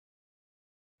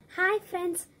Hi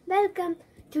friends, welcome.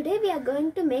 Today we are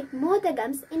going to make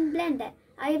Mothagams in Blender.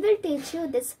 I will teach you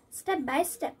this step by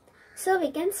step so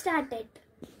we can start it.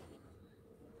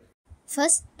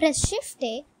 First press Shift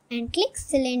A and click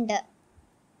cylinder.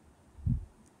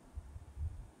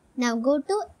 Now go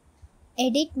to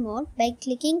edit mode by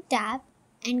clicking tab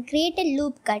and create a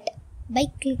loop cut by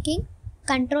clicking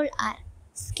Ctrl R.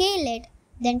 Scale it,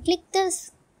 then click the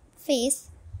face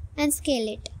and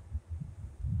scale it.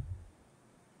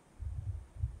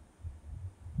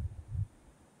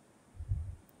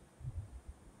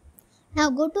 Now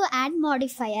go to add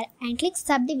modifier and click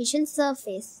subdivision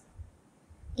surface.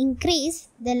 Increase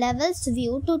the levels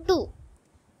view to 2.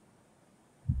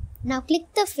 Now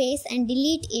click the face and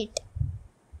delete it.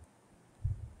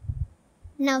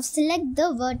 Now select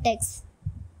the vertex.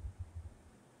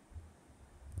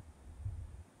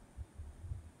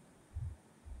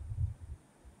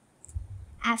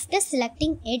 After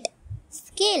selecting it,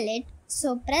 scale it,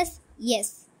 so press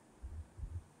yes.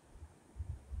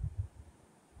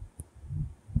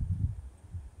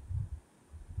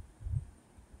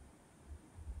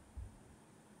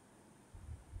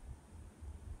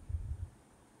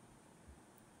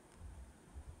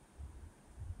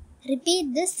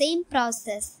 Repeat the same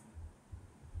process.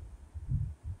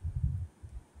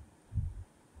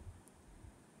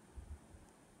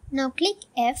 Now click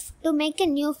F to make a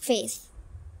new face.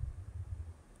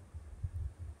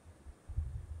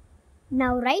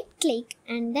 Now right click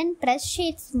and then press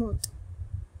Shade Smooth.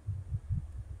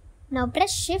 Now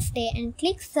press Shift A and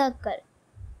click Circle.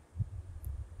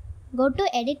 Go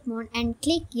to edit mode and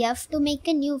click F to make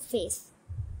a new face.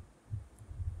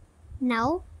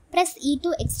 Now press E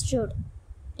to extrude.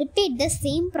 Repeat the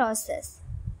same process.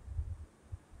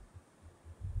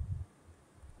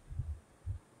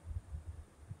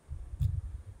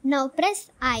 Now press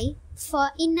I for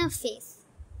inner face.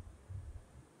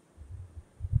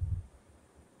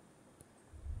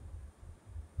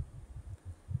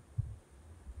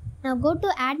 Now go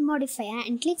to add modifier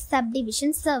and click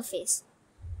subdivision surface.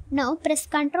 Now press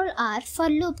Ctrl R for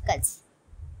loop cuts.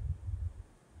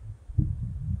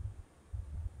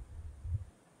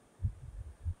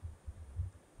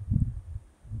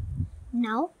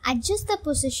 Now adjust the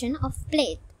position of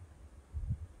plate.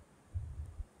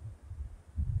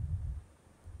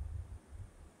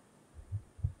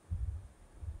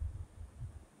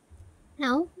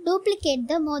 Now duplicate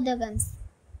the Mothagams.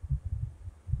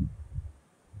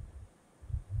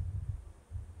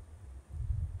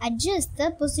 Adjust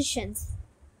the positions.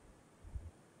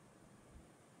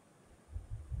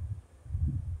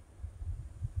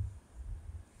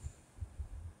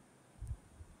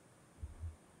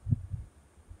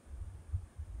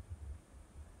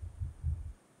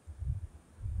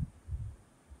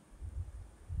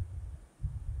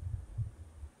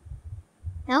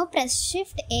 Now press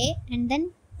Shift A and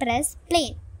then press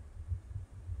plane.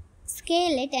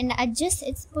 Scale it and adjust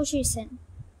its position.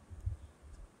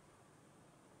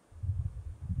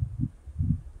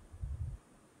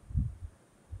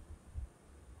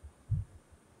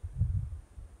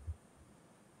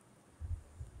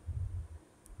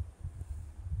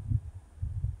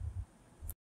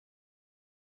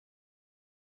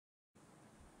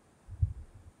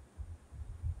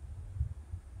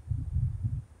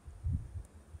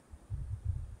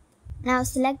 Now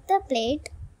select the plate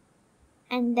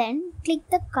and then click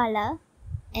the color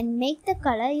and make the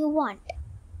color you want.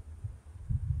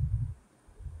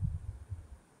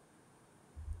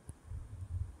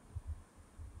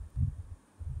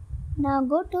 Now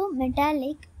go to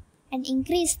metallic and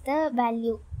increase the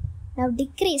value. Now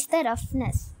decrease the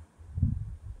roughness.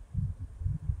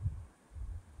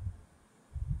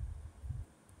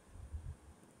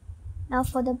 Now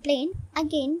for the plane,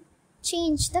 again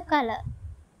change the color.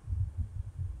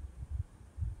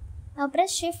 Now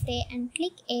press Shift A and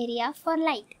click area for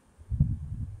light.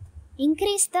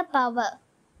 Increase the power.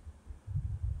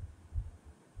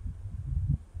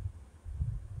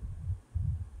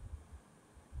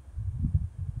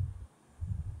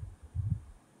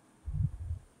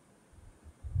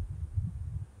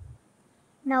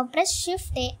 Now press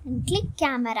Shift A and click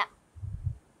camera.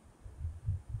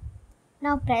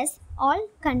 Now press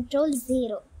Alt Ctrl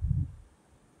 0.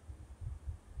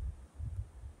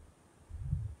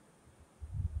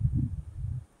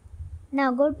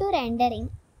 Now go to rendering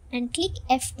and click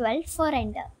F12 for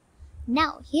render.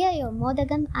 Now here your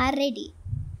Mothagam are ready.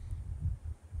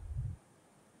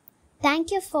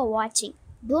 Thank you for watching.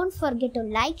 Don't forget to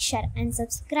like, share and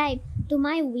subscribe to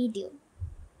my video.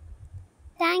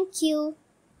 Thank you.